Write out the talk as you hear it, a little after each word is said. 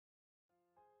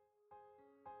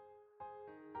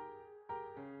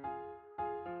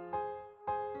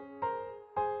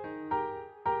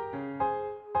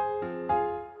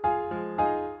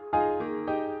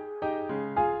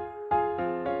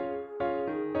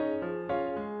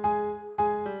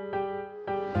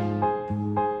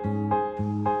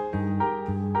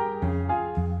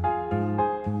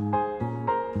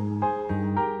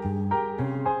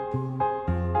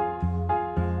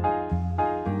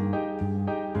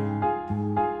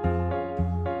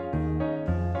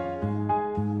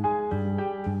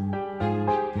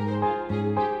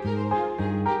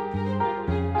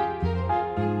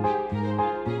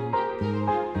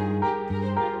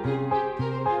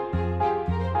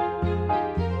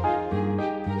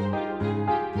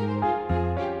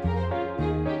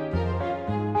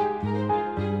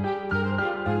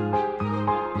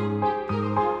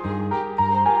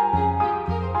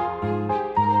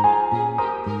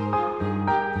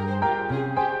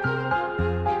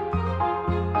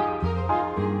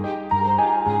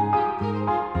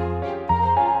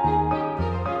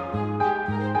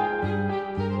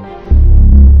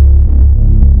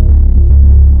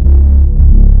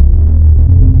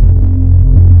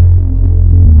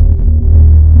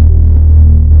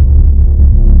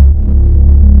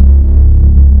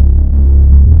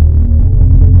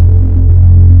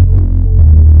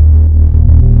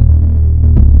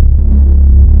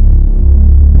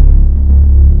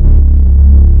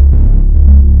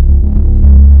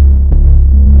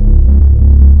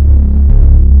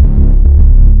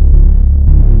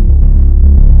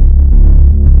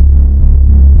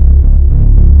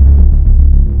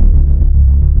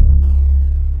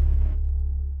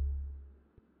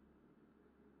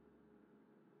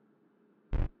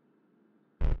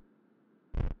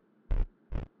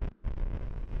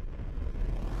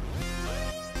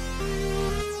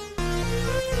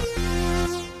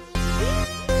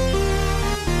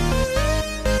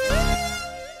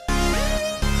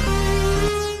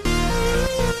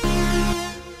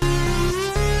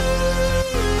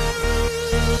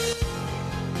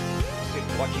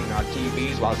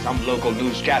Some local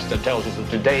newscaster tells us that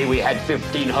today we had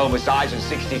 15 homicides and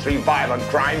 63 violent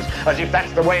crimes, as if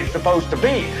that's the way it's supposed to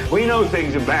be. We know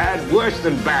things are bad, worse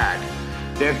than bad.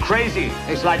 They're crazy.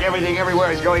 It's like everything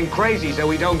everywhere is going crazy, so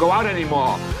we don't go out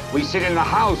anymore. We sit in the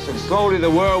house, and slowly the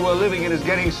world we're living in is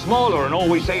getting smaller, and all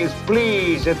we say is,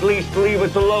 please, at least leave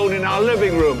us alone in our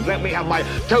living rooms. Let me have my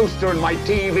toaster and my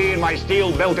TV and my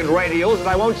steel-belted radios, and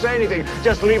I won't say anything.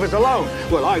 Just leave us alone.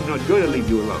 Well, I'm not going to leave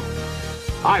you alone.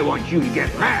 I want you to get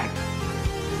mad.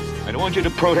 I don't want you to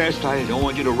protest. I don't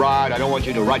want you to riot. I don't want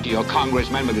you to write to your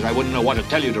congressman because I wouldn't know what to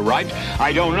tell you to write.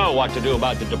 I don't know what to do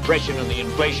about the depression and the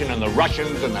inflation and the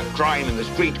Russians and the crime in the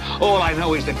street. All I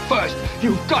know is that first,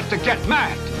 you've got to get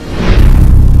mad.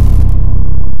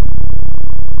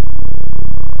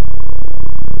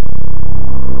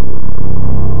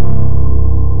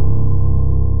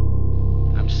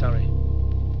 I'm sorry,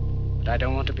 but I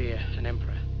don't want to be an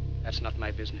emperor. That's not my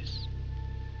business.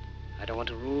 I don't want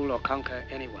to rule or conquer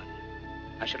anyone.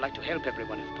 I should like to help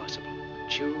everyone if possible.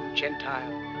 Jew, Gentile,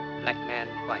 black man,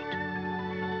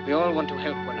 white. We all want to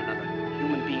help one another.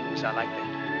 Human beings are like that.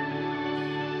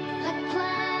 Like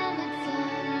planets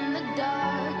in the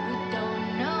dark, we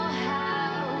don't know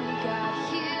how we got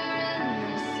here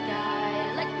in the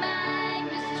sky. Like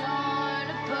magnets torn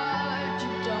apart,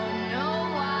 you don't know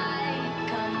why.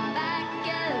 Come back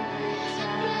every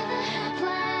time.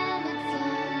 Planets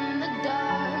in the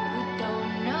dark, we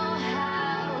don't know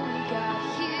how we got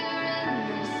here in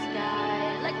the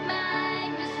sky. Like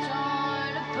magnets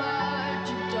torn apart,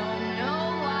 you don't know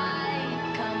why.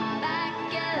 Come back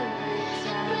every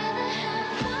time.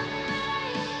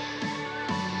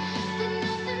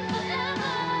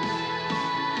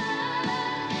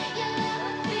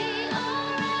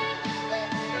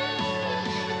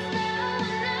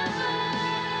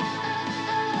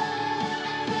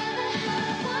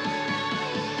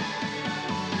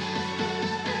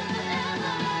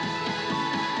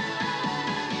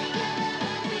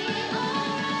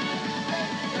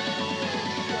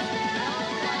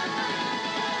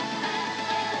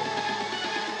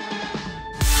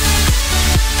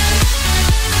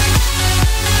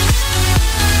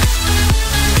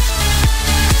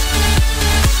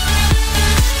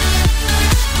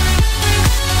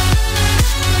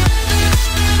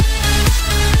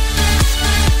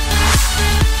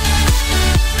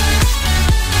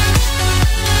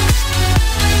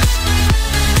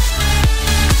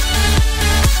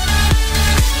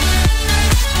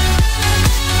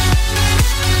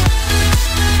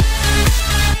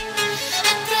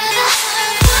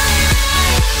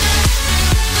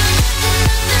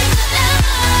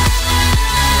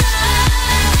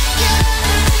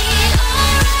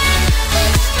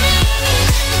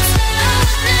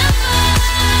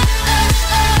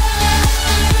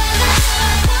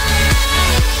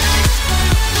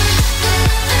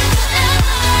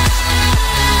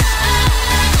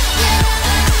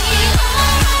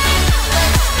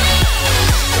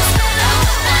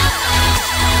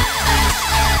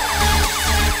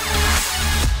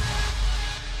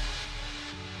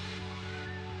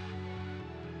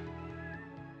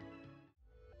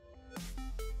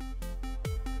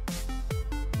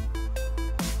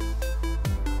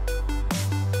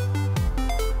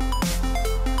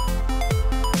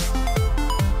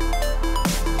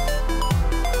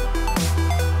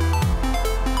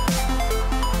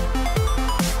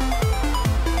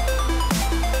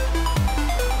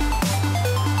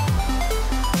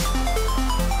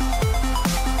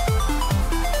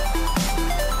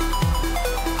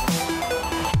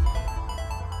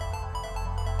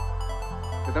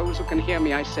 To those who can hear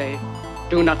me, I say,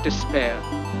 do not despair.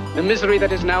 The misery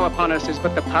that is now upon us is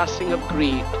but the passing of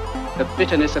greed, the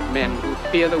bitterness of men who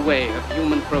fear the way of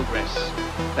human progress.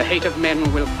 The hate of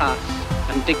men will pass,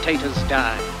 and dictators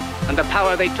die, and the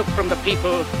power they took from the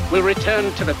people will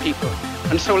return to the people.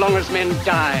 And so long as men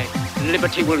die,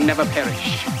 liberty will never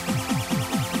perish.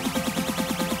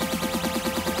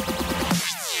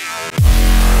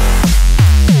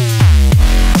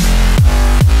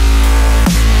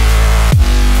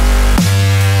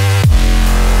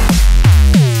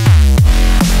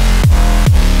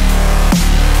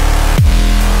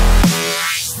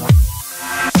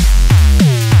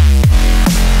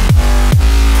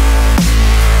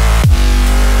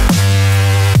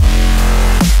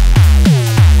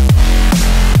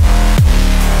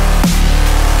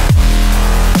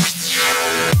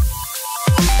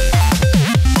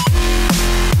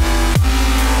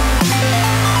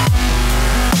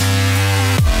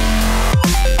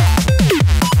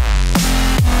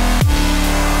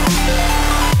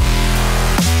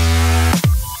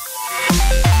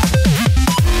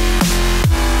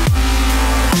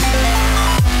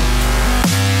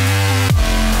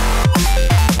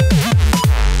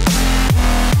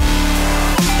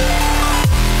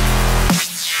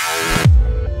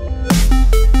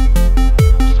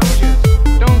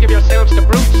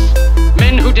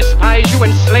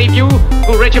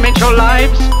 regiment your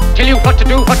lives, tell you what to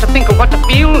do, what to think, and what to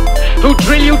feel, who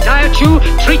drill you, diet you,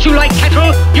 treat you like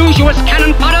cattle, use you as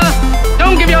cannon fodder.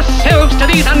 Don't give yourselves to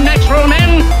these unnatural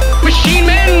men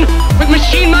with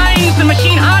machine minds and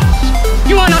machine hearts.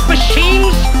 You are not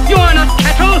machines, you are not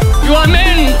cattle, you are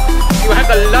men. You have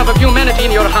the love of humanity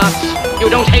in your hearts. You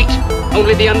don't hate,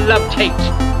 only the unloved hate,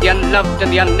 the unloved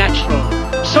and the unnatural.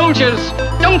 Soldiers,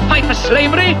 don't fight for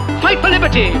slavery, fight for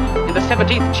liberty. In the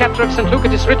 17th chapter of St. Luke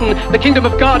it is written, the kingdom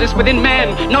of God is within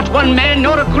man, not one man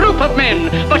nor a group of men,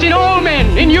 but in all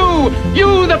men, in you.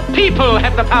 You, the people,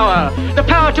 have the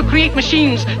power to create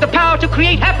machines, the power to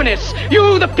create happiness.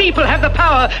 You, the people, have the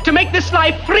power to make this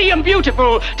life free and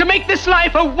beautiful, to make this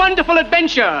life a wonderful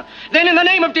adventure. Then in the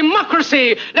name of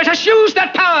democracy, let us use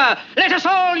that power. Let us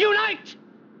all unite.